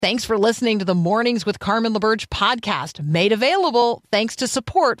Thanks for listening to the Mornings with Carmen LaBerge podcast, made available thanks to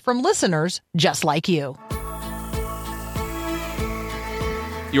support from listeners just like you.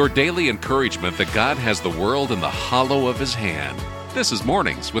 Your daily encouragement that God has the world in the hollow of his hand. This is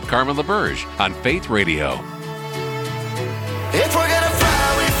Mornings with Carmen LaBerge on Faith Radio. If we're gonna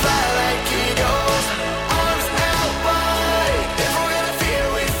fly, we fly like eagles, arms out wide. If we're gonna fear,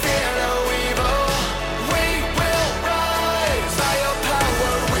 we fear no evil. We will rise. By your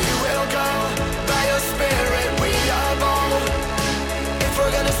power we will go. By your spirit we are bold. If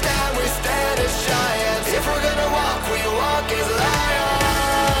we're gonna stand, we stand as giants. If we're gonna walk, we walk as lions.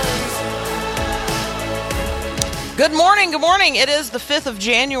 Good morning, good morning. It is the 5th of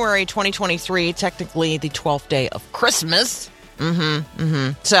January, 2023, technically the 12th day of Christmas.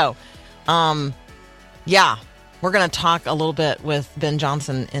 So, we're going to talk a little bit with Ben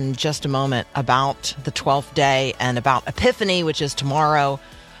Johnson in just a moment about the 12th day and about Epiphany, which is tomorrow.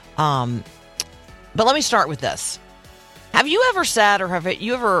 But let me start with this. Have you ever said, or have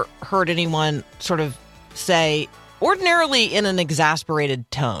you ever heard anyone sort of say, ordinarily in an exasperated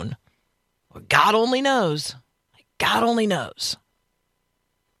tone, God only knows. God only knows.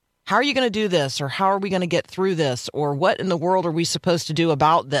 How are you going to do this? Or how are we going to get through this? Or what in the world are we supposed to do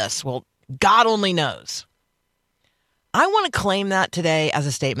about this? Well, God only knows. I want to claim that today as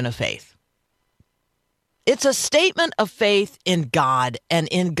a statement of faith. It's a statement of faith in God and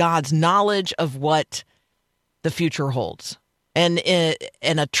in God's knowledge of what the future holds. And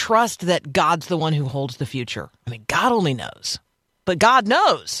a trust that God's the one who holds the future. I mean, God only knows. But God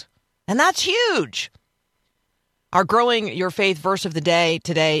knows. And that's huge. Our Growing Your Faith verse of the day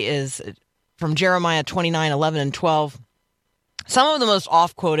today is from Jeremiah 29, 11, and 12. Some of the most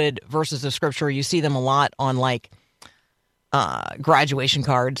oft-quoted verses of Scripture, you see them a lot on graduation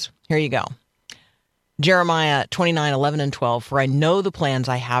cards. Here you go. Jeremiah 29, 11, and 12. For I know the plans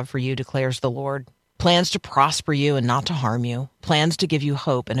I have for you, declares the Lord. Plans to prosper you and not to harm you. Plans to give you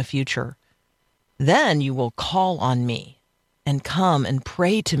hope and a future. Then you will call on me and come and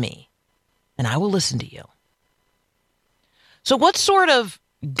pray to me, and I will listen to you. So what sort of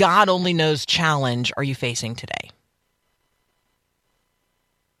God only knows challenge are you facing today?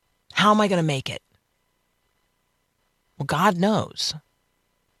 How am I going to make it? Well, God knows.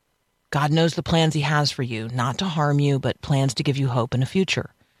 God knows the plans he has for you, not to harm you, but plans to give you hope and a future.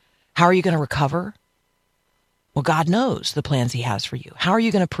 How are you going to recover? Well, God knows the plans he has for you. How are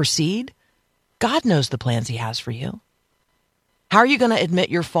you going to proceed? God knows the plans he has for you. How are you going to admit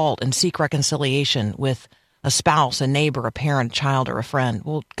your fault and seek reconciliation with a spouse, a neighbor, a parent, a child, or a friend?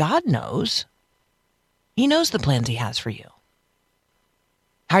 Well, God knows. He knows the plans he has for you.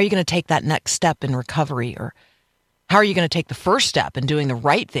 How are you going to take that next step in recovery? Or how are you going to take the first step in doing the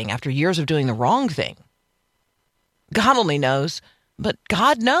right thing after years of doing the wrong thing? God only knows, but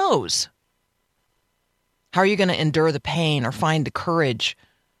God knows. How are you going to endure the pain or find the courage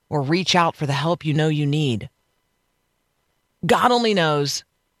or reach out for the help you know you need? God only knows,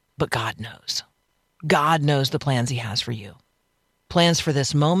 but God knows. God knows the plans he has for you. Plans for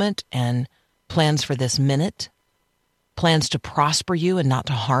this moment and plans for this minute. Plans to prosper you and not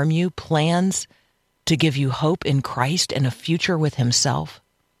to harm you. Plans to give you hope in Christ and a future with himself.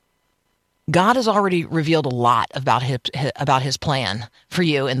 God has already revealed a lot about his plan for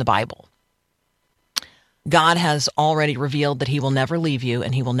you in the Bible. God has already revealed that he will never leave you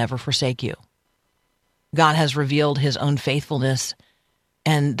and he will never forsake you. God has revealed his own faithfulness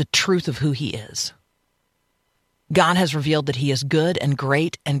and the truth of who he is. God has revealed that he is good and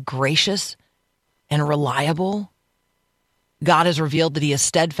great and gracious and reliable. God has revealed that he is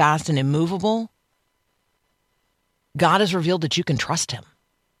steadfast and immovable. God has revealed that you can trust him.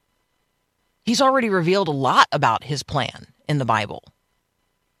 He's already revealed a lot about his plan in the Bible.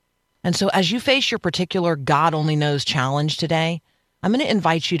 And so as you face your particular God only knows challenge today, I'm going to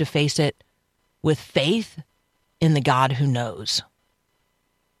invite you to face it with faith in the God who knows.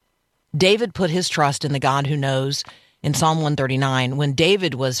 David put his trust in the God who knows in Psalm 139 when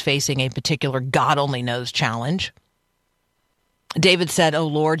David was facing a particular God only knows challenge. David said, "O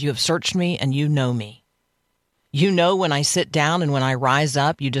Lord, you have searched me and you know me. You know when I sit down and when I rise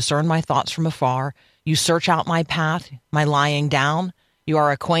up. You discern my thoughts from afar. You search out my path, my lying down. You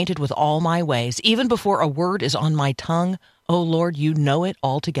are acquainted with all my ways. Even before a word is on my tongue, O Lord, you know it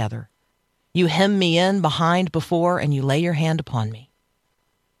altogether. You hem me in behind, before, and you lay your hand upon me."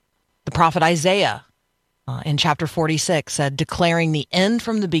 The prophet Isaiah in chapter 46 said, declaring the end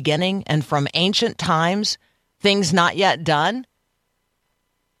from the beginning and from ancient times, things not yet done.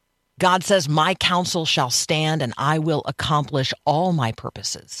 God says, my counsel shall stand and I will accomplish all my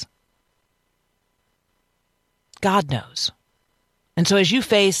purposes. God knows. And so as you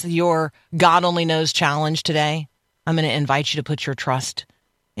face your God only knows challenge today, I'm going to invite you to put your trust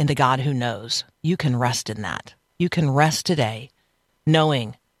in the God who knows. You can rest in that. You can rest today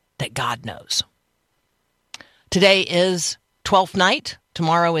knowing that God knows. Today is 12th night.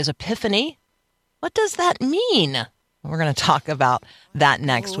 Tomorrow is Epiphany. What does that mean? We're going to talk about that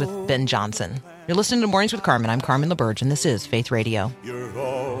next with Ben Johnson. You're listening to Mornings with Carmen. I'm Carmen LaBerge, and this is Faith Radio. You're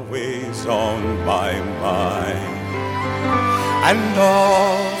always on my mind. And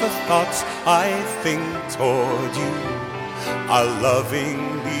all the thoughts I think toward you are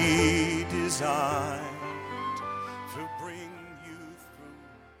lovingly designed to bring you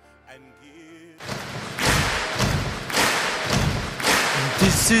through and give.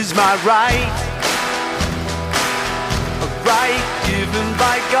 This is my right, a right given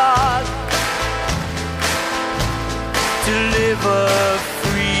by God to live a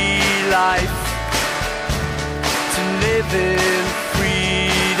free life. Live in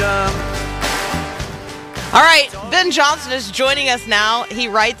freedom. All right, Ben Johnson is joining us now. He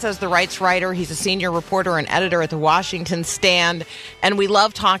writes as the rights writer. He's a senior reporter and editor at the Washington Stand, and we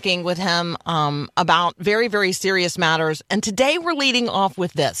love talking with him about very, very serious matters. And today we're leading off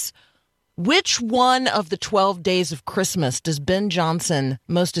with this. Which one of the 12 days of Christmas does Ben Johnson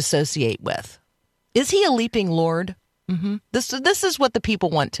most associate with? Is he a leaping Lord? Mm-hmm. This is what the people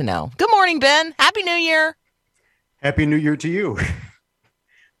want to know. Good morning, Ben. Happy New Year. Happy New Year to you.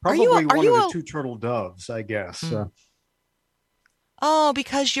 Probably one of the two turtle doves, I guess.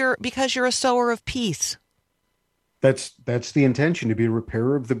 Because you're a sower of peace. That's the intention, to be a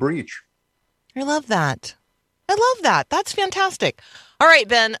repairer of the breach. I love that. That's fantastic. All right,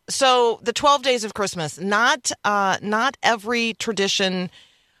 Ben. So the 12 days of Christmas, not every tradition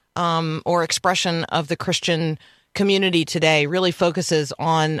or expression of the Christian community today really focuses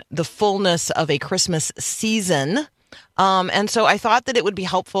on the fullness of a Christmas season. And so I thought that it would be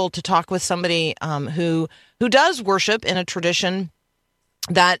helpful to talk with somebody who does worship in a tradition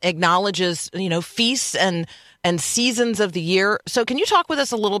that acknowledges, feasts and seasons of the year. So can you talk with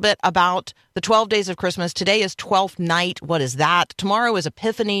us a little bit about the 12 days of Christmas? Today is 12th night. What is that? Tomorrow is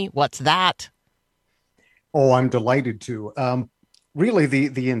Epiphany. What's that? Oh, I'm delighted to. Really,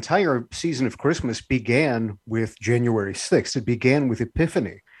 the entire season of Christmas began with January 6th. It began with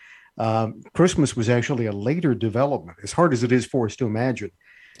Epiphany. Christmas was actually a later development, as hard as it is for us to imagine.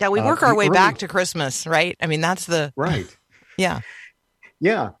 Yeah, we work our way back to Christmas, right? I mean, that's the... Right. Yeah.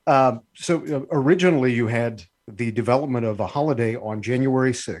 Yeah. So originally you had the development of a holiday on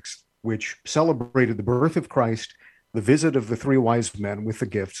January 6th, which celebrated the birth of Christ, the visit of the three wise men with the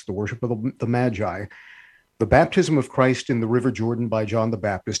gifts, the worship of the Magi, the baptism of Christ in the River Jordan by John the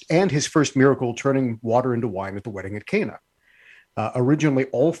Baptist, and his first miracle, turning water into wine at the wedding at Cana. Originally,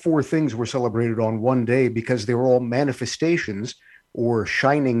 all four things were celebrated on one day because they were all manifestations or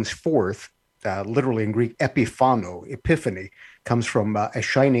shinings forth, literally in Greek, epiphano, epiphany, comes from a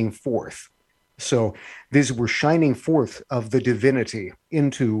shining forth. So these were shining forth of the divinity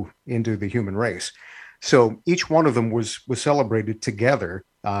into the human race. So each one of them was celebrated together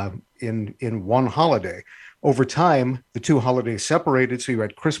in one holiday. Over time, the two holidays separated, so you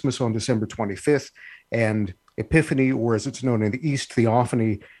had Christmas on December 25th, and Epiphany, or as it's known in the East,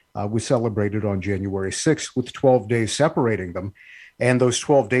 Theophany, was celebrated on January 6th, with 12 days separating them. And those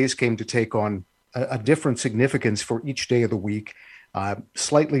 12 days came to take on a different significance for each day of the week,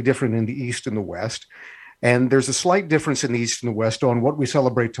 slightly different in the East and the West. And there's a slight difference in the East and the West on what we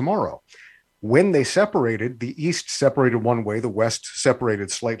celebrate tomorrow. When they separated, the East separated one way, the West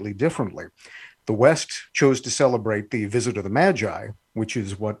separated slightly differently. The West chose to celebrate the visit of the Magi, which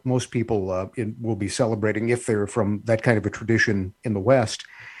is what most people will be celebrating if they're from that kind of a tradition in the West.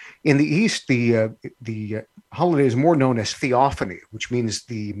 In the East, the holiday is more known as Theophany, which means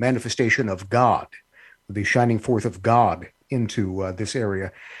the manifestation of God, the shining forth of God into this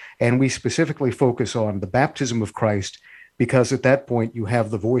area. And we specifically focus on the baptism of Christ, because at that point you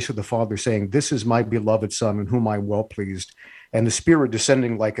have the voice of the Father saying, "This is my beloved Son in whom I'm well pleased," and the Spirit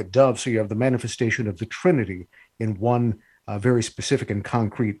descending like a dove. So you have the manifestation of the Trinity in one very specific and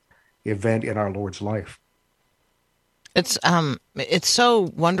concrete event in our Lord's life. It's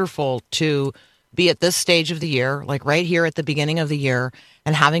so wonderful to be at this stage of the year, like right here at the beginning of the year,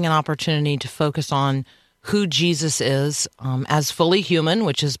 and having an opportunity to focus on who Jesus is as fully human,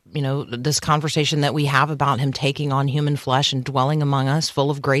 which is, this conversation that we have about him taking on human flesh and dwelling among us,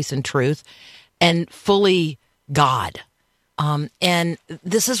 full of grace and truth, and fully God. And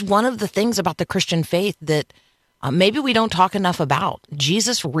this is one of the things about the Christian faith that maybe we don't talk enough about.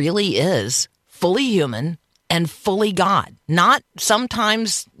 Jesus really is fully human and fully God, not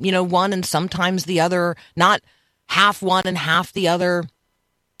sometimes, one and sometimes the other, not half one and half the other.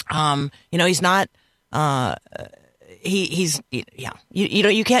 He's not.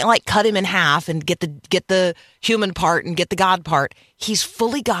 You can't like cut him in half and get the human part and get the God part. He's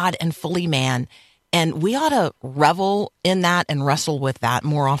fully God and fully man, and we ought to revel in that and wrestle with that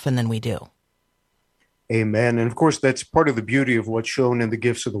more often than we do. Amen. And of course, that's part of the beauty of what's shown in the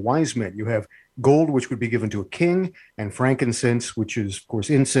gifts of the wise men. You have gold, which would be given to a king, and frankincense, which is, of course,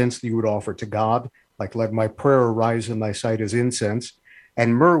 incense that you would offer to God, like let my prayer arise in thy sight as incense,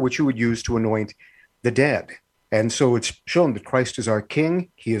 and myrrh, which you would use to anoint the dead. And so it's shown that Christ is our king.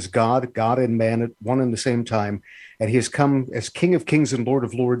 He is God, God and man at one and the same time. And he has come as King of kings and Lord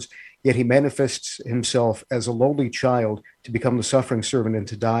of lords, yet he manifests himself as a lowly child to become the suffering servant and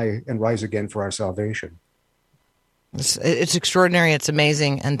to die and rise again for our salvation. It's extraordinary. It's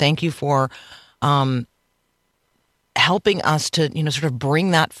amazing. And thank you for helping us to, sort of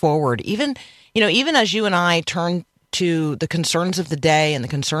bring that forward. Even as you and I turn to the concerns of the day and the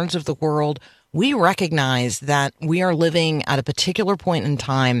concerns of the world, we recognize that we are living at a particular point in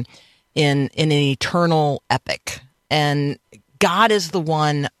time in an eternal epic. And God is the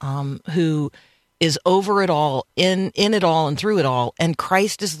one who is over it all, in it all, and through it all. And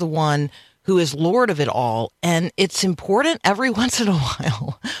Christ is the one who is Lord of it all. And it's important every once in a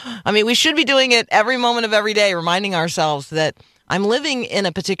while. I mean, we should be doing it every moment of every day, reminding ourselves that I'm living in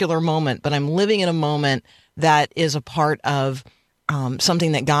a particular moment, but I'm living in a moment that is a part of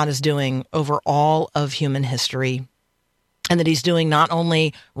something that God is doing over all of human history, and that he's doing not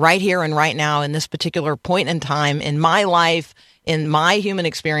only right here and right now in this particular point in time in my life, in my human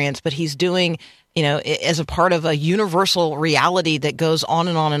experience, but he's doing, as a part of a universal reality that goes on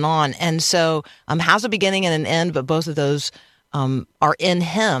and on and on. And so has a beginning and an end, but both of those are in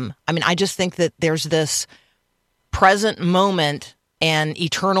him. I mean, I just think that there's this present moment and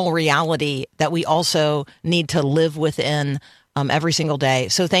eternal reality that we also need to live within every single day.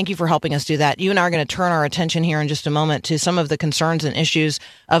 So thank you for helping us do that. You and I are going to turn our attention here in just a moment to some of the concerns and issues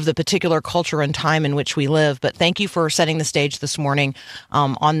of the particular culture and time in which we live. But thank you for setting the stage this morning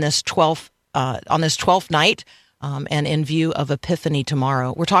on this 12th night and in view of Epiphany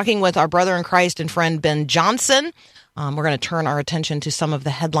tomorrow. We're talking with our brother in Christ and friend Ben Johnson. We're going to turn our attention to some of the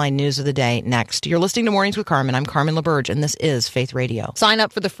headline news of the day next. You're listening to Mornings with Carmen. I'm Carmen LaBerge, and this is Faith Radio. Sign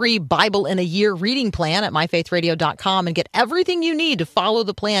up for the free Bible in a Year reading plan at myfaithradio.com and get everything you need to follow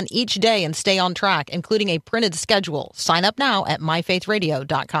the plan each day and stay on track, including a printed schedule. Sign up now at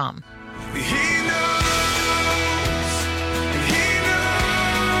myfaithradio.com.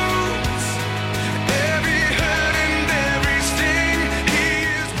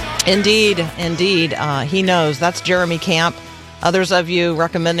 Indeed. He knows. That's Jeremy Camp. Others of you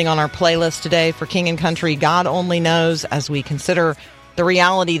recommending on our playlist today for King and Country, God Only Knows, as we consider the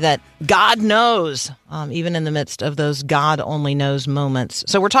reality that God knows, even in the midst of those God Only Knows moments.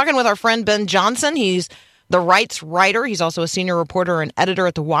 So we're talking with our friend Ben Johnson. He's the rights writer. He's also a senior reporter and editor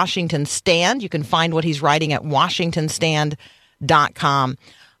at the Washington Stand. You can find what he's writing at washingtonstand.com.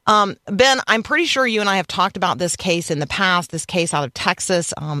 Ben, I'm pretty sure you and I have talked about this case in the past, this case out of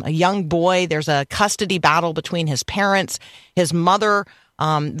Texas. A young boy, there's a custody battle between his parents, his mother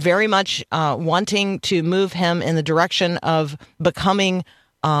very much wanting to move him in the direction of becoming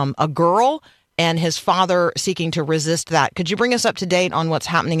a girl, and his father seeking to resist that. Could you bring us up to date on what's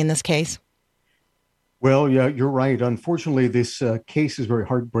happening in this case? Well, yeah, you're right. Unfortunately, this case is very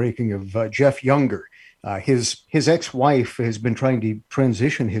heartbreaking of Jeff Younger. His ex-wife has been trying to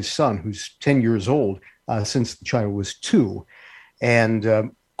transition his son, who's 10 years old, since the child was 2.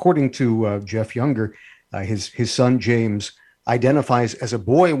 And according to Jeff Younger, his son, James, identifies as a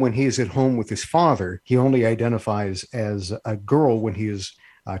boy when he is at home with his father. He only identifies as a girl when he is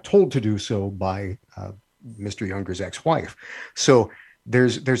told to do so by Mr. Younger's ex-wife. So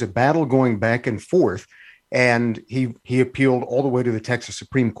there's a battle going back and forth. And he appealed all the way to the Texas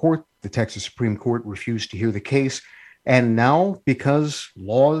Supreme Court. The Texas Supreme Court refused to hear the case. And now, because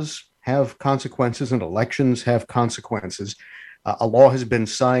laws have consequences and elections have consequences, a law has been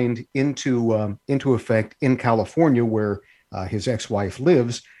signed into effect in California, where his ex-wife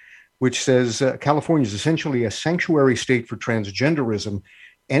lives, which says California is essentially a sanctuary state for transgenderism.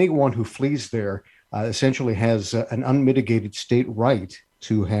 Anyone who flees there essentially has an unmitigated state right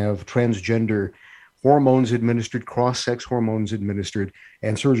to have transgender hormones administered, cross-sex hormones administered,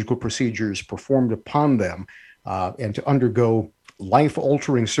 and surgical procedures performed upon them, and to undergo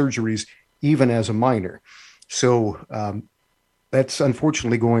life-altering surgeries even as a minor. So that's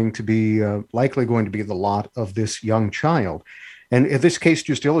unfortunately going to be likely going to be the lot of this young child. And this case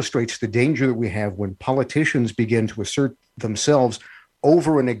just illustrates the danger that we have when politicians begin to assert themselves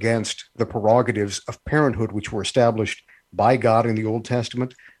over and against the prerogatives of parenthood, which were established by God in the Old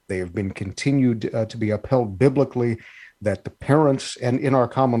Testament. They have been continued to be upheld biblically, that the parents, and in our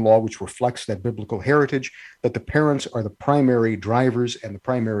common law, which reflects that biblical heritage, that the parents are the primary drivers and the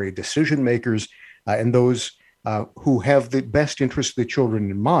primary decision makers, and those who have the best interest of the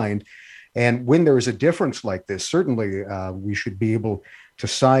children in mind. And when there is a difference like this, certainly we should be able to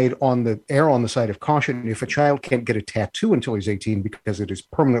err on the side of caution. If a child can't get a tattoo until he's 18 because it is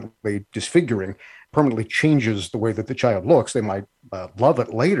permanently disfiguring, permanently changes the way that the child looks, they might love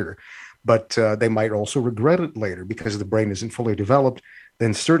it later, but they might also regret it later because the brain isn't fully developed.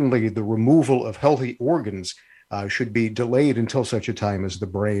 Then certainly the removal of healthy organs should be delayed until such a time as the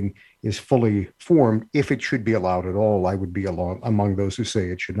brain is fully formed, if it should be allowed at all. I would be among those who say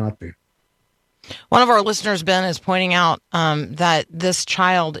it should not be. One of our listeners, Ben, is pointing out that this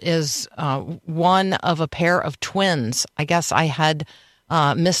child is one of a pair of twins. I guess I had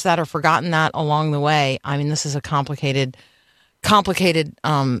missed that or forgotten that along the way. I mean, this is a complicated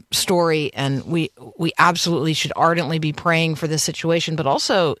story, and we absolutely should ardently be praying for this situation, but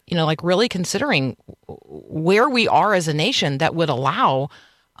also, really considering where we are as a nation that would allow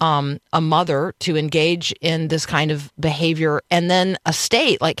a mother to engage in this kind of behavior, and then a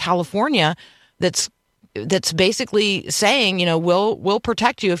state like California that's basically saying, we'll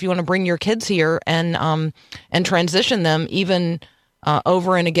protect you if you want to bring your kids here and transition them even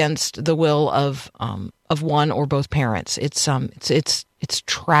over and against the will of one or both parents. It's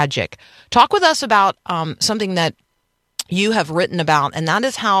tragic. Talk with us about something that you have written about, and that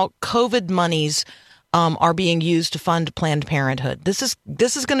is how COVID monies are being used to fund Planned Parenthood. This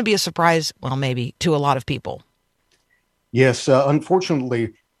is going to be a surprise, well, maybe to a lot of people. Yes,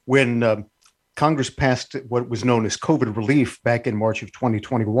 unfortunately, when Congress passed what was known as COVID relief back in March of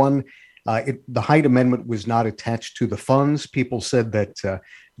 2021. The Hyde Amendment was not attached to the funds. People said that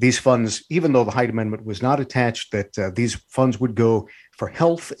these funds, even though the Hyde Amendment was not attached, that these funds would go for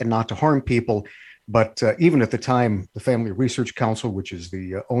health and not to harm people. But even at the time, the Family Research Council, which is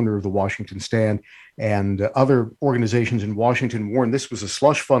the owner of the Washington Stand, and other organizations in Washington warned this was a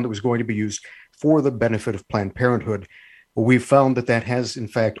slush fund that was going to be used for the benefit of Planned Parenthood. We've found that has, in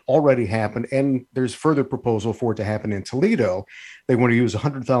fact, already happened, and there's further proposal for it to happen in Toledo. They want to use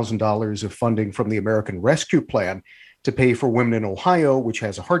 $100,000 of funding from the American Rescue Plan to pay for women in Ohio, which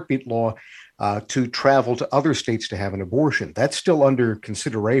has a heartbeat law, to travel to other states to have an abortion. That's still under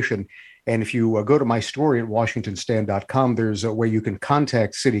consideration. And if you go to my story at WashingtonStand.com, there's a way you can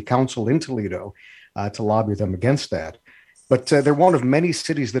contact City Council in Toledo to lobby them against that. But they're one of many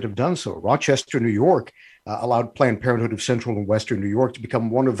cities that have done so. Rochester, New York, allowed Planned Parenthood of Central and Western New York to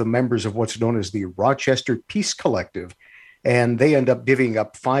become one of the members of what's known as the Rochester Peace Collective, and they end up divvying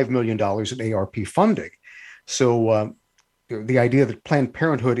up $5 million in ARP funding. So the idea that Planned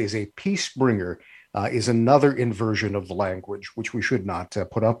Parenthood is a peace bringer is another inversion of the language, which we should not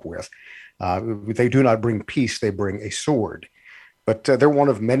put up with. They do not bring peace, they bring a sword. But they're one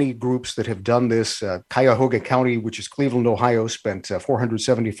of many groups that have done this. Cuyahoga County, which is Cleveland, Ohio, spent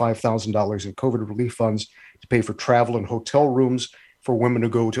 $475,000 in COVID relief funds to pay for travel and hotel rooms for women to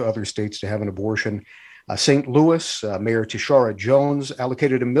go to other states to have an abortion. St. Louis, Mayor Tishara Jones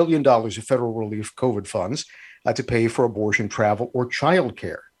allocated $1 million of federal relief COVID funds to pay for abortion travel or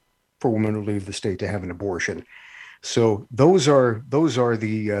childcare for women who leave the state to have an abortion. So those are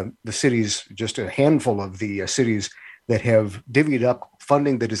the cities, just a handful of the cities that have divvied up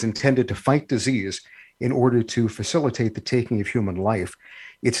funding that is intended to fight disease in order to facilitate the taking of human life.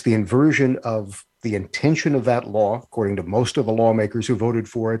 It's the inversion of the intention of that law, according to most of the lawmakers who voted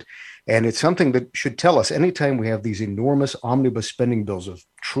for it. And it's something that should tell us anytime we have these enormous omnibus spending bills of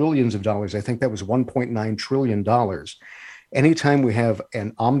trillions of dollars, I think that was $1.9 trillion. Anytime we have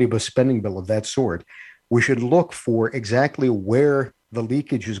an omnibus spending bill of that sort, we should look for exactly where the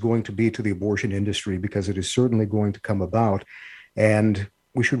leakage is going to be to the abortion industry, because it is certainly going to come about. And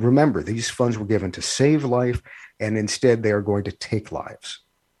we should remember these funds were given to save life, and instead they are going to take lives.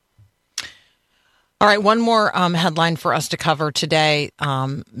 All right, one more headline for us to cover today.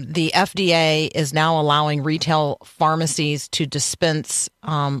 The FDA is now allowing retail pharmacies to dispense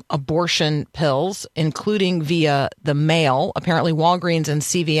abortion pills, including via the mail. Apparently, Walgreens and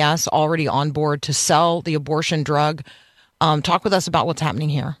CVS already on board to sell the abortion drug. Talk with us about what's happening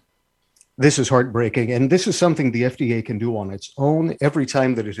here. This is heartbreaking, and this is something the FDA can do on its own. Every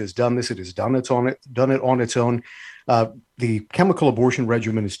time that it has done this, it has done it on its own. The chemical abortion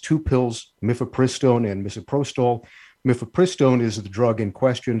regimen is 2 pills, mifepristone and misoprostol. Mifepristone is the drug in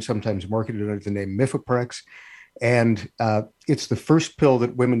question, sometimes marketed under the name Mifeprex. And it's the first pill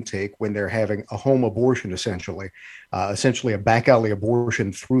that women take when they're having a home abortion, essentially a back alley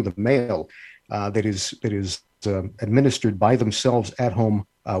abortion through the mail that is administered by themselves at home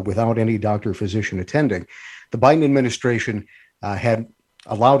without any doctor or physician attending. The Biden administration had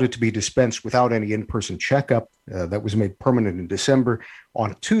allowed it to be dispensed without any in-person checkup. That was made permanent in December.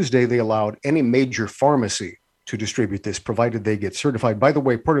 On Tuesday, they allowed any major pharmacy to distribute this, provided they get certified. By the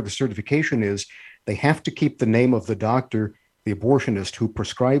way, part of the certification is they have to keep the name of the doctor, the abortionist who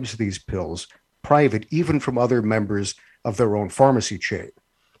prescribes these pills, private, even from other members of their own pharmacy chain.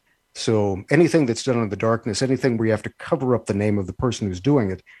 So anything that's done in the darkness, anything where you have to cover up the name of the person who's doing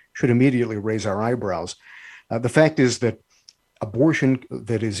it, should immediately raise our eyebrows. The fact is that abortion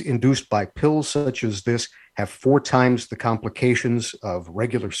that is induced by pills such as this have 4 times the complications of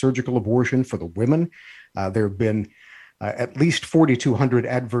regular surgical abortion for the women. There have been at least 4,200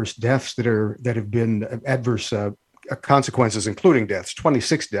 adverse deaths that have been adverse consequences, including deaths,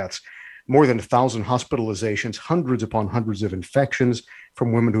 26 deaths, more than 1,000 hospitalizations, hundreds upon hundreds of infections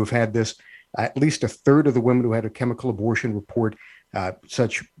from women who have had this. At least a third of the women who had a chemical abortion report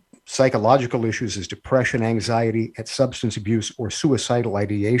such psychological issues as depression, anxiety, substance abuse, or suicidal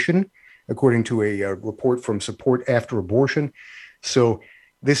ideation, according to a report from Support After Abortion. So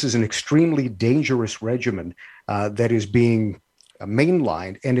this is an extremely dangerous regimen that is being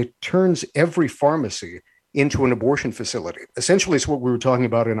mainlined, and it turns every pharmacy into an abortion facility. Essentially, it's what we were talking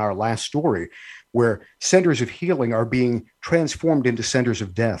about in our last story, where centers of healing are being transformed into centers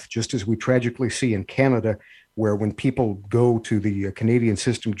of death, just as we tragically see in Canada, where when people go to the Canadian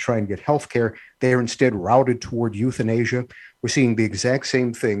system to try and get health care, they are instead routed toward euthanasia. We're seeing the exact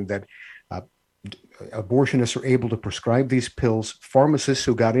same thing, that abortionists are able to prescribe these pills. Pharmacists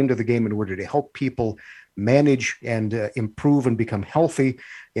who got into the game in order to help people manage and improve and become healthy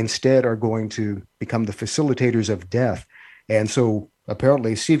instead are going to become the facilitators of death. And so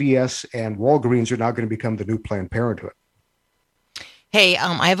apparently CVS and Walgreens are now going to become the new Planned Parenthood. Hey,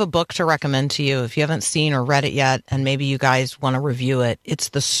 I have a book to recommend to you if you haven't seen or read it yet, and maybe you guys want to review it. It's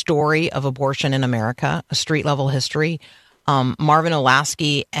The Story of Abortion in America, a street level history. Marvin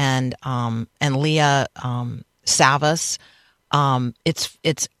Olasky and Leah Savas.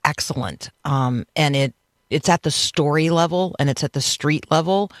 It's excellent. And it's at the story level and it's at the street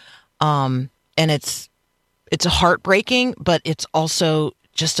level. And it's heartbreaking, but it's also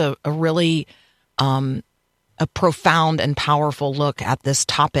just a really a profound and powerful look at this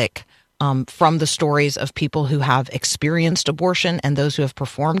topic from the stories of people who have experienced abortion and those who have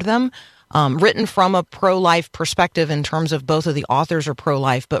performed them. Written from a pro-life perspective in terms of both of the authors are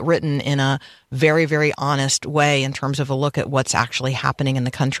pro-life, but written in a very, very honest way in terms of a look at what's actually happening in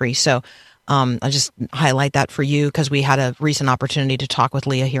the country. So I just highlight that for you because we had a recent opportunity to talk with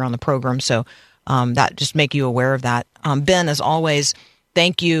Leah here on the program. So that just make you aware of that. Ben, as always,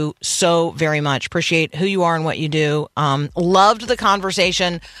 thank you so very much. Appreciate who you are and what you do. Loved the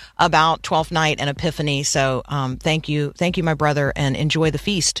conversation about 12th Night and Epiphany. So thank you, my brother, and enjoy the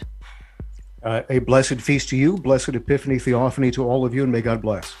feast. A blessed feast to you, blessed Epiphany, Theophany to all of you, and may God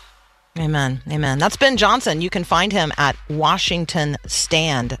bless. Amen. Amen. That's Ben Johnson. You can find him at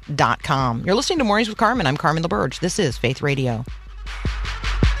WashingtonStand.com. You're listening to Mornings with Carmen. I'm Carmen LaBerge. This is Faith Radio.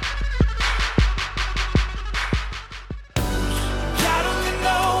 God only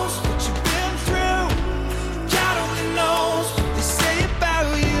knows what you've been through. God only knows what they say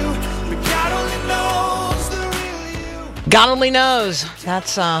about you. But God only knows the real you. God only knows.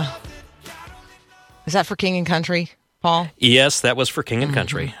 That's is that for King and Country, Paul? Yes, that was for King and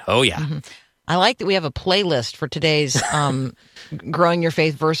Country. Oh, yeah. Mm-hmm. I like that we have a playlist for today's Growing Your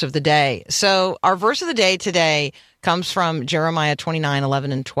Faith verse of the day. So our verse of the day today comes from Jeremiah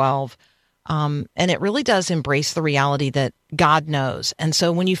 29:11 and 12. And it really does embrace the reality that God knows. And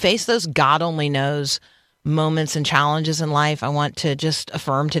so when you face those God only knows moments and challenges in life, I want to just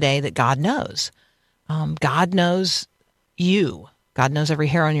affirm today that God knows. God knows you. God knows every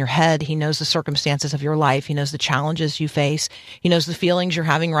hair on your head. He knows the circumstances of your life. He knows the challenges you face. He knows the feelings you're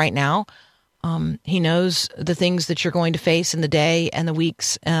having right now. He knows the things that you're going to face in the day and the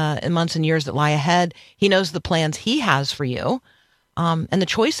weeks and months and years that lie ahead. He knows the plans he has for you. And the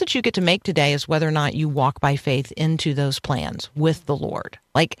choice that you get to make today is whether or not you walk by faith into those plans with the Lord.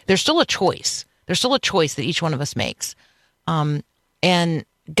 Like, there's still a choice. There's still a choice that each one of us makes. And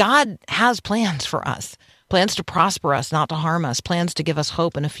God has plans for us. Plans to prosper us, not to harm us, plans to give us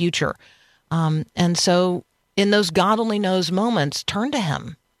hope and a future. And so in those God only knows moments, turn to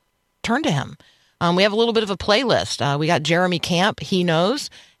him. Turn to him. We have a little bit of a playlist. We got Jeremy Camp, He Knows.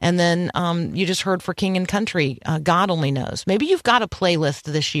 And then you just heard for King and Country, God Only Knows. Maybe you've got a playlist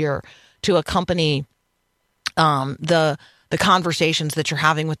this year to accompany the conversations that you're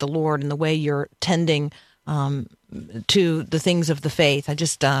having with the Lord and the way you're tending to the things of the faith. I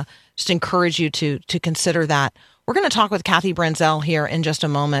just encourage you to consider that. We're going to talk with Kathy Branzell here in just a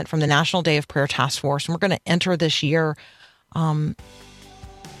moment from the National Day of Prayer Task Force, and we're going to enter this year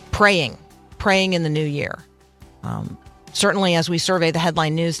praying in the new year. Certainly, as we survey the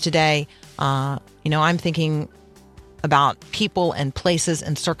headline news today, I'm thinking about people and places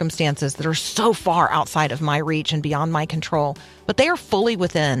and circumstances that are so far outside of my reach and beyond my control, but they are fully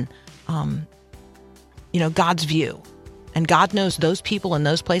within, God's view. And God knows those people and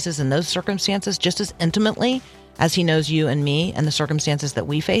those places and those circumstances just as intimately as he knows you and me and the circumstances that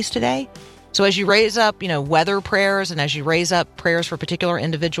we face today. So as you raise up, weather prayers, and as you raise up prayers for particular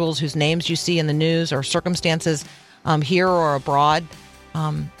individuals whose names you see in the news or circumstances here or abroad,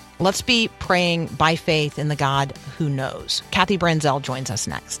 let's be praying by faith in the God who knows. Kathy Branzell joins us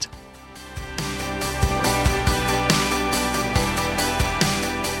next.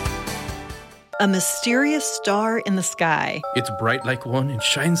 A mysterious star in the sky. It's bright like one and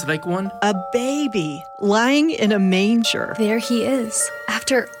shines like one. A baby lying in a manger. There he is,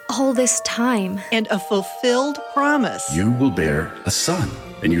 after all this time. And a fulfilled promise. You will bear a son,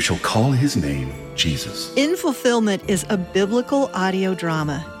 and you shall call his name Jesus. In Fulfillment is a biblical audio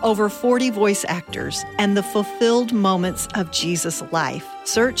drama, over 40 voice actors, and the fulfilled moments of Jesus' life.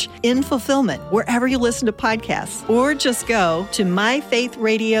 Search In Fulfillment wherever you listen to podcasts, or just go to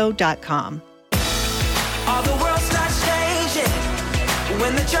myfaithradio.com. All the world starts changing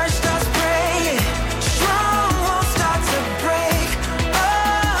when the church starts praying. Strongholds start to break.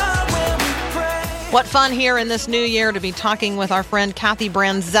 Oh, when we pray. What fun here in this new year to be talking with our friend Kathy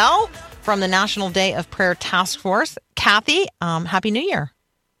Branzell from the National Day of Prayer Task Force. Kathy, Happy New Year.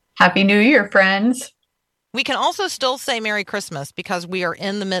 Happy New Year, friends. We can also still say Merry Christmas because we are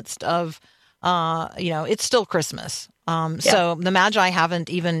in the midst of, it's still Christmas. So the Magi haven't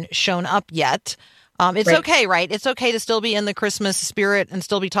even shown up yet. It's right. Okay, right? It's okay to still be in the Christmas spirit and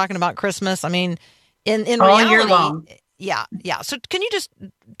still be talking about Christmas. I mean, in all reality, year long. Yeah. So can you just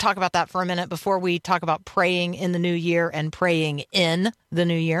talk about that for a minute before we talk about praying in the new year and praying in the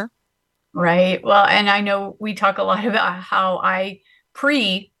new year? Right. Well, and I know we talk a lot about how I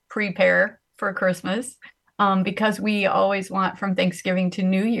prepare for Christmas because we always want from Thanksgiving to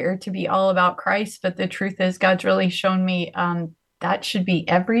New Year to be all about Christ. But the truth is, God's really shown me that should be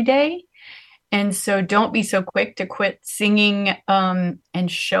every day. And so don't be so quick to quit singing and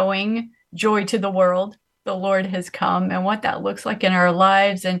showing joy to the world. The Lord has come and what that looks like in our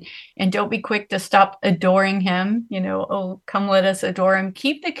lives. And don't be quick to stop adoring him. Oh, come let us adore him.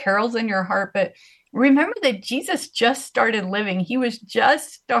 Keep the carols in your heart. But remember that Jesus just started living. He was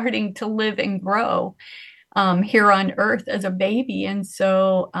just starting to live and grow here on earth as a baby. And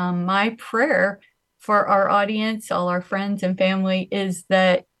so my prayer for our audience, all our friends and family, is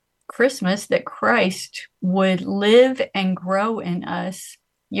that Christmas, that Christ would live and grow in us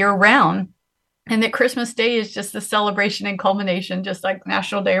year round. And that Christmas Day is just the celebration and culmination, just like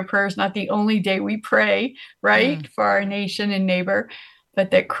National Day of Prayer is not the only day we pray, right, for our nation and neighbor,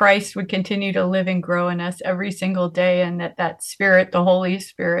 but that Christ would continue to live and grow in us every single day, and that Spirit, the Holy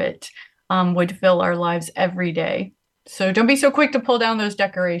Spirit, would fill our lives every day. So don't be so quick to pull down those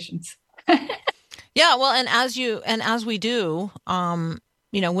decorations. Yeah, well, and as we do,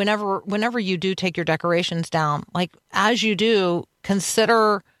 whenever you do take your decorations down, like as you do,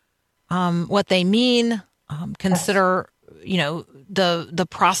 consider what they mean. Consider, the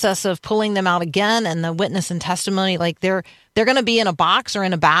process of pulling them out again, and the witness and testimony. Like they're going to be in a box or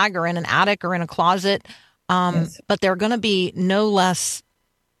in a bag or in an attic or in a closet, but they're going to be no less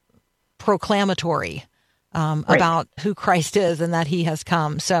proclamatory about who Christ is and that he has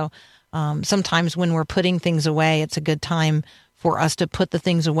come. So sometimes when we're putting things away, it's a good time for us to put the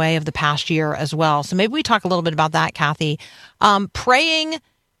things away of the past year as well. So maybe we talk a little bit about that, Kathy.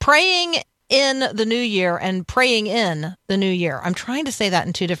 Praying in the new year and praying in the new year. I'm trying to say that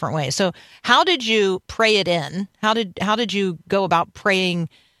in two different ways. So how did you pray it in? How did you go about praying,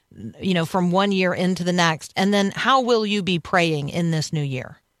 from one year into the next? And then how will you be praying in this new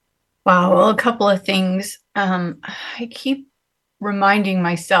year? Wow. Well, a couple of things. I keep reminding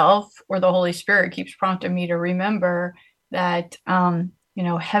myself, or the Holy Spirit keeps prompting me to remember that,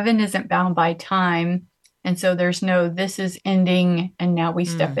 heaven isn't bound by time. And so there's no, this is ending, and now we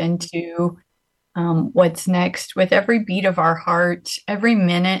step into what's next. With every beat of our heart, every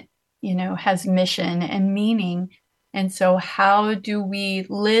minute, has mission and meaning. And so how do we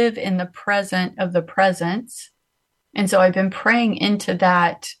live in the present of the presence? And so I've been praying into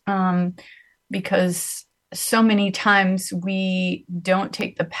that because so many times we don't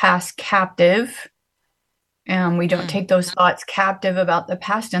take the past captive And we don't take those thoughts captive about the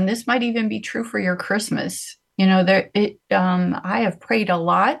past. And this might even be true for your Christmas. I have prayed a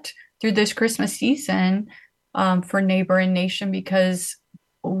lot through this Christmas season for Neighbor and Nation, because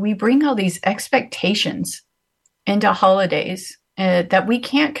we bring all these expectations into holidays that we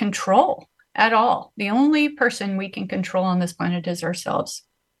can't control at all. The only person we can control on this planet is ourselves.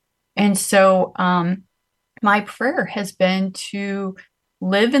 And so my prayer has been to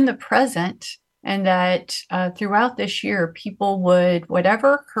live in the present, and that throughout this year, people would,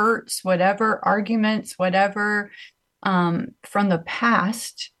 whatever hurts, whatever arguments, whatever from the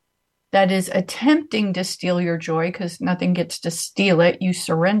past that is attempting to steal your joy, because nothing gets to steal it, you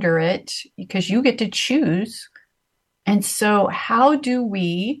surrender it because you get to choose. And so how do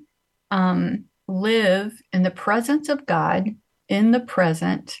we live in the presence of God, in the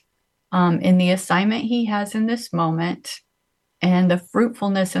present, in the assignment he has in this moment, and the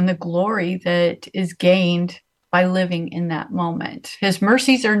fruitfulness and the glory that is gained by living in that moment? His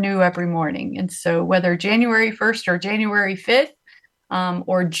mercies are new every morning. And so whether January 1st or January 5th,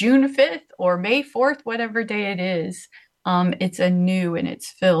 or June 5th or May 4th, whatever day it is, it's anew and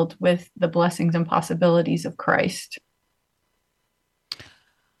it's filled with the blessings and possibilities of Christ.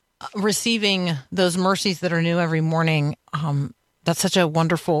 Receiving those mercies that are new every morning, that's such a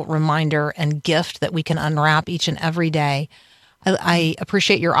wonderful reminder and gift that we can unwrap each and every day. I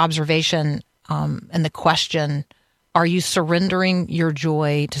appreciate your observation and the question, are you surrendering your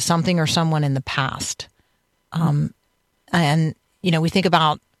joy to something or someone in the past? And, we think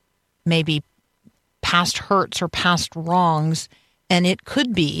about maybe past hurts or past wrongs, and it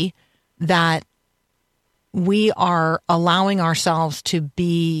could be that we are allowing ourselves to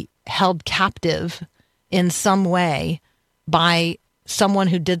be held captive in some way by someone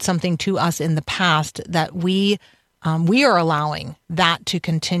who did something to us in the past, that we are allowing that to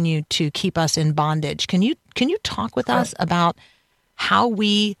continue to keep us in bondage. Can you talk with us about how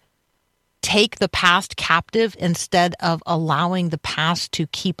we take the past captive instead of allowing the past to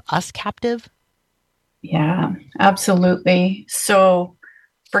keep us captive? Yeah, absolutely. So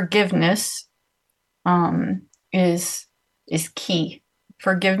forgiveness is key.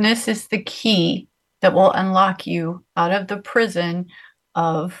 Forgiveness is the key that will unlock you out of the prison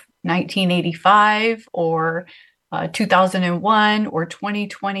of 1985 or 2001 or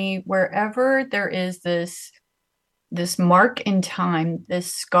 2020, wherever there is this mark in time,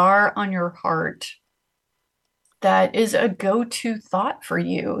 this scar on your heart that is a go-to thought for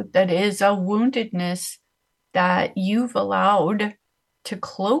you, that is a woundedness that you've allowed to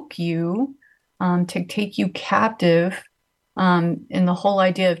cloak you, to take you captive. In the whole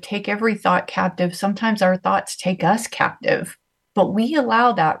idea of take every thought captive, sometimes our thoughts take us captive, but we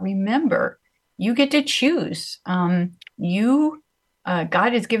allow that. Remember, you get to choose. God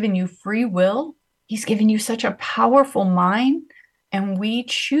has given you free will. He's given you such a powerful mind, and we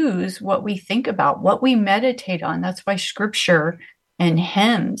choose what we think about, what we meditate on. That's why scripture and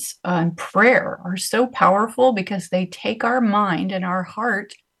hymns and prayer are so powerful, because they take our mind and our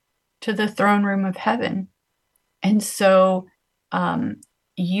heart to the throne room of heaven. And so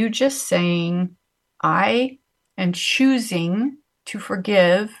you just saying, I am choosing to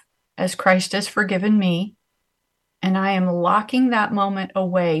forgive as Christ has forgiven me, and I am locking that moment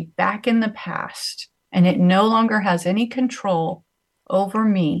away back in the past, and it no longer has any control over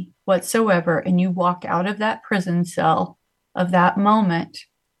me whatsoever. And you walk out of that prison cell of that moment,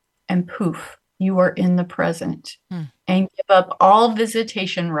 and poof, you are in the present. And give up all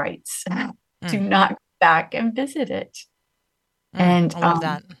visitation rights. Do not go back and visit it. And I love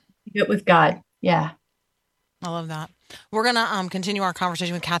that. Keep it with God. Yeah. I love that. We're going to continue our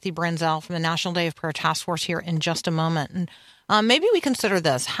conversation with Kathy Branzell from the National Day of Prayer Task Force here in just a moment. And maybe we consider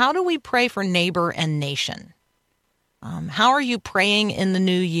this. How do we pray for neighbor and nation? How are you praying in the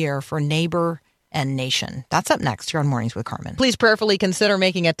new year for neighbor and nation? That's up next here on Mornings with Carmen. Please prayerfully consider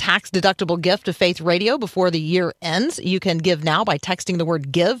making a tax-deductible gift to Faith Radio before the year ends. You can give now by texting the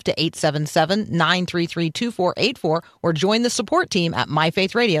word GIVE to 877-933-2484 or join the support team at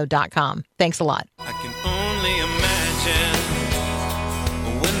myfaithradio.com. Thanks a lot. I can only imagine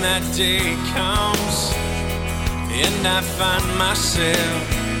when that day comes and I find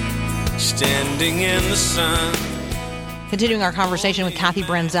myself standing in the sun. Continuing our conversation with Kathy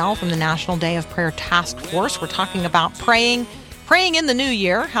Branzell from the National Day of Prayer Task Force. We're talking about praying in the new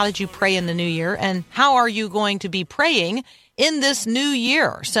year. How did you pray in the new year? And how are you going to be praying in this new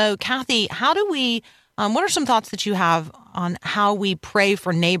year? So, Kathy, how do we, what are some thoughts that you have on how we pray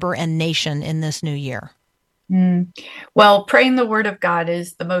for neighbor and nation in this new year? Well, praying the word of God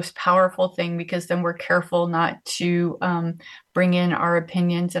is the most powerful thing, because then we're careful not to bring in our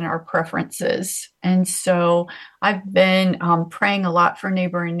opinions and our preferences. And so I've been praying a lot for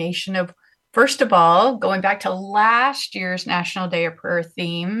Neighbor and Nation. First of all, going back to last year's National Day of Prayer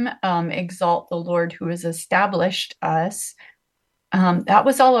theme, Exalt the Lord who has established us. That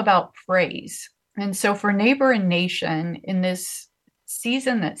was all about praise. And so for Neighbor and Nation, in this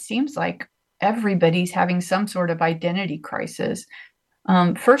season that seems like everybody's having some sort of identity crisis,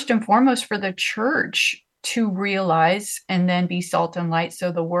 first and foremost for the church to realize and then be salt and light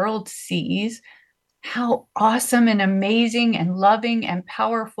so the world sees how awesome and amazing and loving and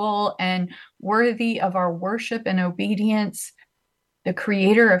powerful and worthy of our worship and obedience the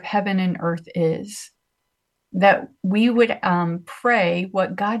Creator of heaven and earth is. That we would pray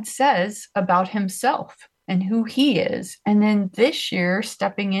what God says about himself and who he is. And then this year,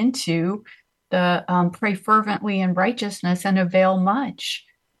 stepping into the pray fervently in righteousness and avail much,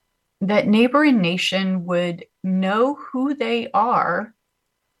 that Neighbor and Nation would know who they are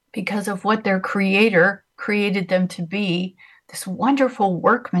because of what their Creator created them to be, this wonderful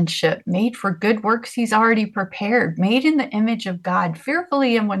workmanship made for good works he's already prepared, made in the image of God,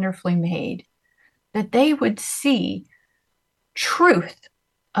 fearfully and wonderfully made, that they would see truth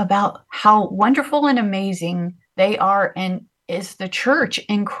about how wonderful and amazing they are and is the church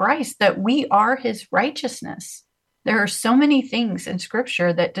in Christ, that we are his righteousness. There are so many things in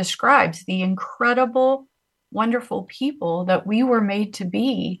Scripture that describes the incredible, wonderful people that we were made to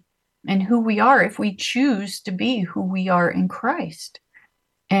be and who we are if we choose to be who we are in Christ.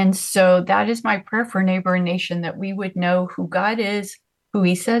 And so that is my prayer for Neighbor and Nation, that we would know who God is, who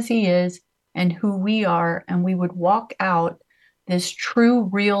he says he is, and who we are, and we would walk out this true,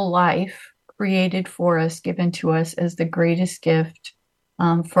 real life created for us, given to us as the greatest gift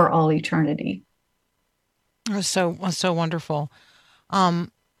for all eternity. So wonderful.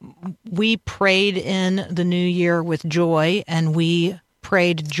 We prayed in the new year with joy, and we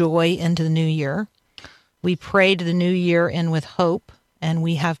prayed joy into the new year. We prayed the new year in with hope, and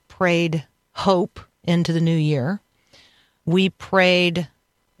we have prayed hope into the new year. We prayed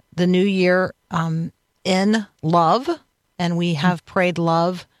the new year in love, and we have prayed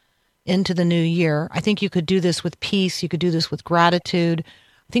love into the new year. I think you could do this with peace. You could do this with gratitude.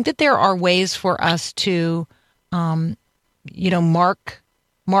 I think that there are ways for us to,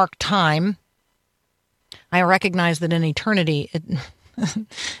 mark time. I recognize that in eternity,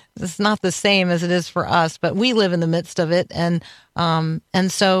 it's not the same as it is for us, but we live in the midst of it, and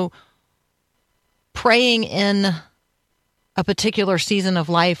so praying in a particular season of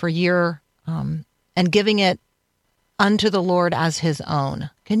life or year, and giving it unto the Lord as his own.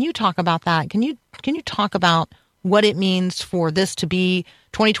 Can you talk about that? Can you talk about what it means for this to be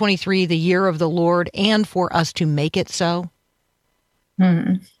 2023, the year of the Lord, and for us to make it so?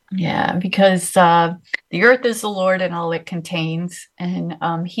 Yeah, because the earth is the Lord and all it contains. And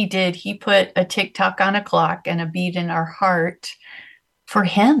he put a tick-tock on a clock and a beat in our heart for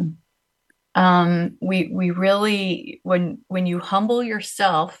him. We really, when you humble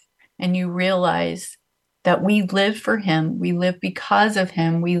yourself and you realize that we live for him, we live because of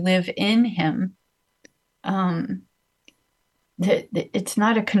him, we live in him, it's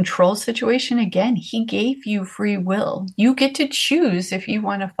not a control situation. Again, he gave you free will. You get to choose if you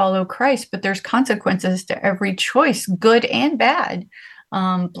want to follow Christ, but there's consequences to every choice, good and bad,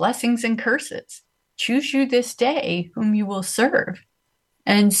 blessings and curses. Choose you this day whom you will serve.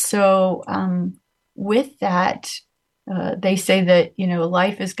 And so with that, they say that,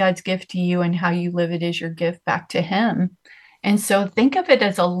 life is God's gift to you, and how you live it is your gift back to him. And so think of it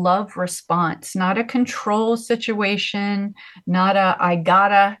as a love response, not a control situation, not a I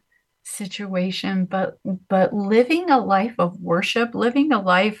gotta situation, but living a life of worship, living a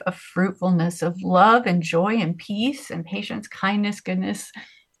life of fruitfulness, of love and joy and peace and patience, kindness, goodness,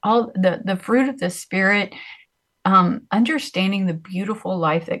 all the fruit of the Spirit. Understanding the beautiful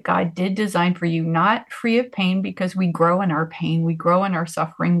life that God did design for you, not free of pain, because we grow in our pain, we grow in our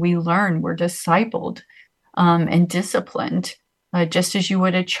suffering, we learn, we're discipled and disciplined, just as you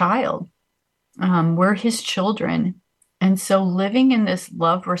would a child. We're his children. And so living in this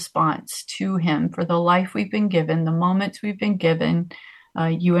love response to him for the life we've been given, the moments we've been given,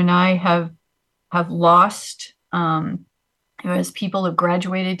 you and I have lost, as people have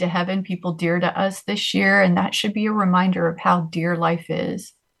graduated to heaven, people dear to us this year, and that should be a reminder of how dear life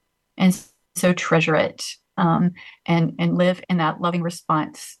is. And so treasure it, and live in that loving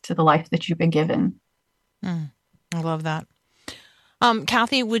response to the life that you've been given. I love that.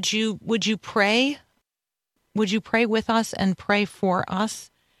 Kathy, would you pray? Would you pray with us and pray for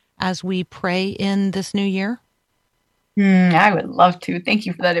us as we pray in this new year? I would love to. Thank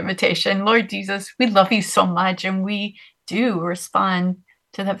you for that invitation. Lord Jesus, we love you so much, and we do respond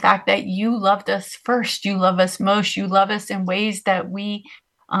to the fact that you loved us first. You love us most. You love us in ways that we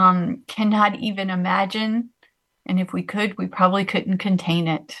cannot even imagine. And if we could, we probably couldn't contain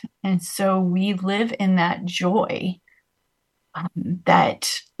it. And so we live in that joy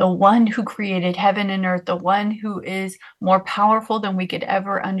that the one who created heaven and earth, the one who is more powerful than we could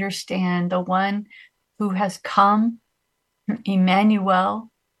ever understand, the one who has come, Emmanuel,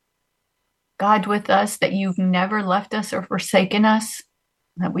 God with us, that you've never left us or forsaken us,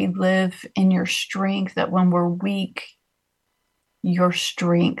 that we live in your strength, that when we're weak, your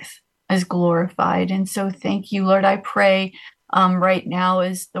strength is glorified. And so thank you, Lord. I pray right now,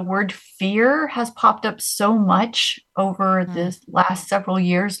 as the word fear has popped up so much over this last several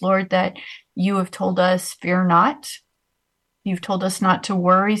years, Lord, that you have told us, fear not. You've told us not to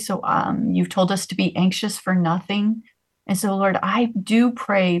worry. So you've told us to be anxious for nothing. And so, Lord, I do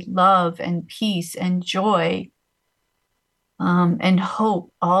pray love and peace and joy and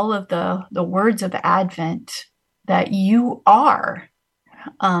hope, all of the words of Advent that you are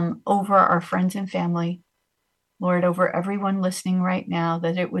over our friends and family. Lord, over everyone listening right now,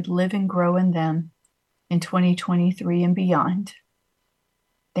 that it would live and grow in them in 2023 and beyond.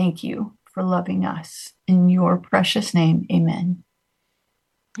 Thank you for loving us. In your precious name, amen.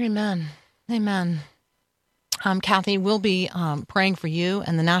 Amen. Amen. Kathy, we'll be praying for you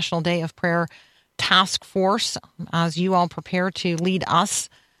and the National Day of Prayer Task Force as you all prepare to lead us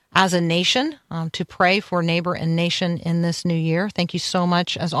as a nation to pray for neighbor and nation in this new year. Thank you so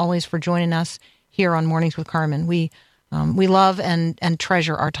much, as always, for joining us here on Mornings with Carmen. We love and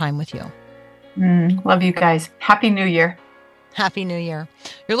treasure our time with you. Love you guys. Happy New Year. Happy New Year.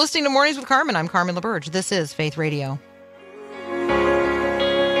 You're listening to Mornings with Carmen. I'm Carmen LaBerge. This is Faith Radio.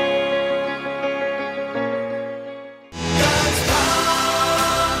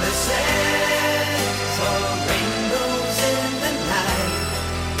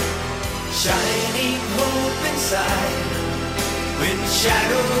 Shining hope inside when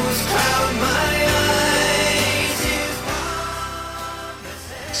shadows cloud my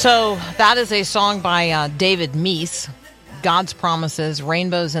eyes. So that is a song by David Meese, God's Promises,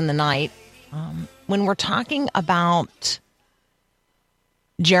 Rainbows in the Night. When we're talking about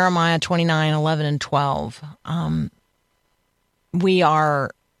Jeremiah 29, 11, and 12, we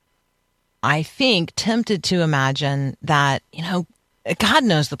are, I think, tempted to imagine that, God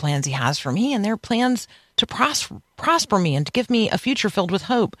knows the plans he has for me, and they're plans to prosper me and to give me a future filled with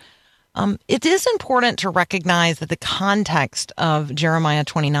hope. It is important to recognize that the context of Jeremiah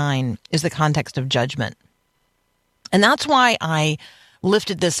 29 is the context of judgment. And that's why I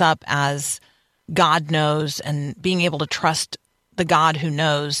lifted this up as God knows and being able to trust the God who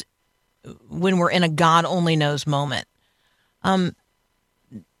knows when we're in a God only knows moment.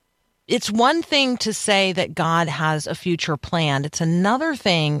 It's one thing to say that God has a future plan. It's another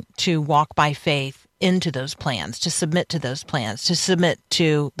thing to walk by faith into those plans, to submit to those plans, to submit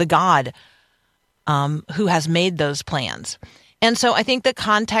to the God who has made those plans. And so I think the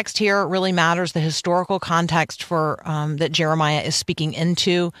context here really matters. The historical context for that Jeremiah is speaking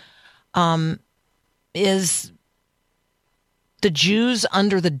into is the Jews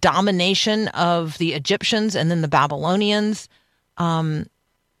under the domination of the Egyptians and then the Babylonians,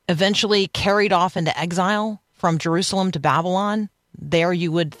 eventually carried off into exile from Jerusalem to Babylon. There you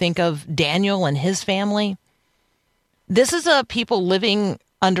would think of Daniel and his family. This is a people living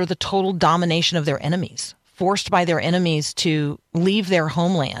under the total domination of their enemies, forced by their enemies to leave their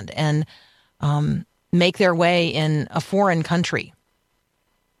homeland and make their way in a foreign country.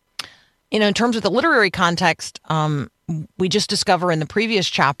 In terms of the literary context, we just discover in the previous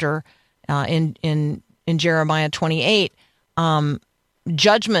chapter, in Jeremiah 28,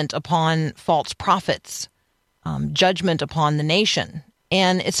 judgment upon false prophets, judgment upon the nation.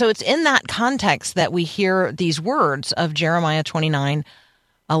 And so it's in that context that we hear these words of Jeremiah 29,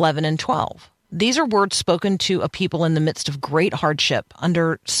 11, and 12. These are words spoken to a people in the midst of great hardship,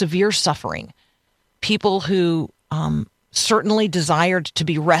 under severe suffering, people who certainly desired to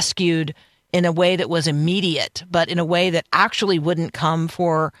be rescued in a way that was immediate, but in a way that actually wouldn't come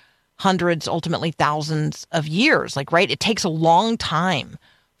for hundreds, ultimately thousands of years. It takes a long time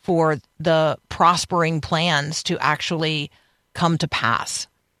for the prospering plans to actually come to pass.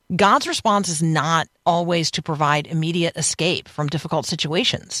 God's response is not always to provide immediate escape from difficult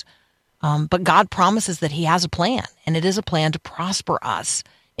situations. But God promises that he has a plan, and it is a plan to prosper us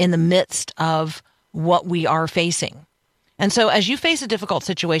in the midst of what we are facing. And so as you face a difficult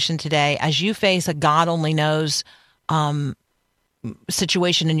situation today, as you face a God only knows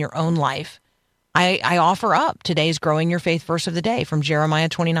situation in your own life, I offer up today's Growing Your Faith verse of the day from Jeremiah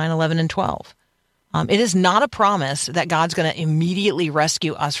 29:11 and 12. It is not a promise that God's going to immediately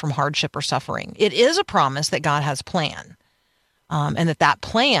rescue us from hardship or suffering. It is a promise that God has a plan, and that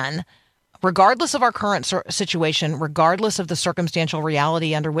plan, regardless of our current situation, regardless of the circumstantial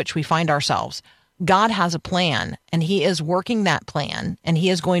reality under which we find ourselves, God has a plan, and he is working that plan, and he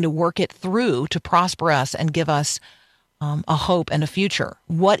is going to work it through to prosper us and give us a hope and a future.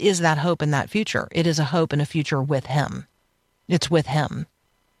 What is that hope and that future? It is a hope and a future with him. It's with him.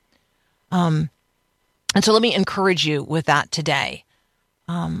 And so let me encourage you with that today.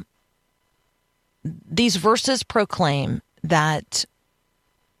 These verses proclaim that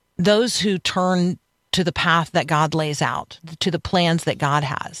those who turn to the path that God lays out, to the plans that God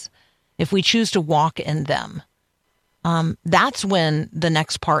has, if we choose to walk in them, that's when the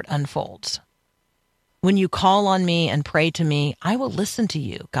next part unfolds. When you call on me and pray to me, I will listen to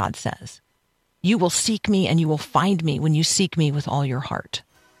you, God says. You will seek me and you will find me when you seek me with all your heart.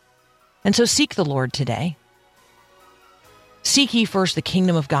 And so seek the Lord today. Seek ye first the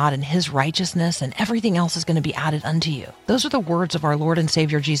kingdom of God and his righteousness, and everything else is going to be added unto you. Those are the words of our Lord and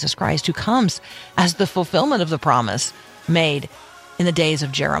Savior Jesus Christ, who comes as the fulfillment of the promise made in the days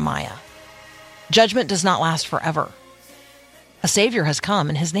of Jeremiah. Judgment does not last forever. A Savior has come,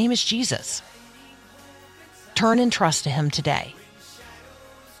 and his name is Jesus. Turn and trust to him today.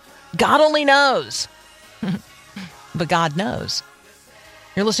 God only knows, but God knows.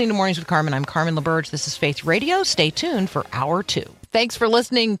 You're listening to Mornings with Carmen. I'm Carmen LaBerge. This is Faith Radio. Stay tuned for Hour 2. Thanks for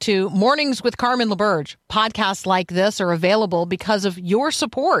listening to Mornings with Carmen LaBerge. Podcasts like this are available because of your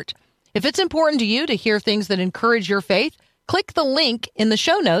support. If it's important to you to hear things that encourage your faith, click the link in the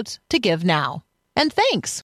show notes to give now. And thanks.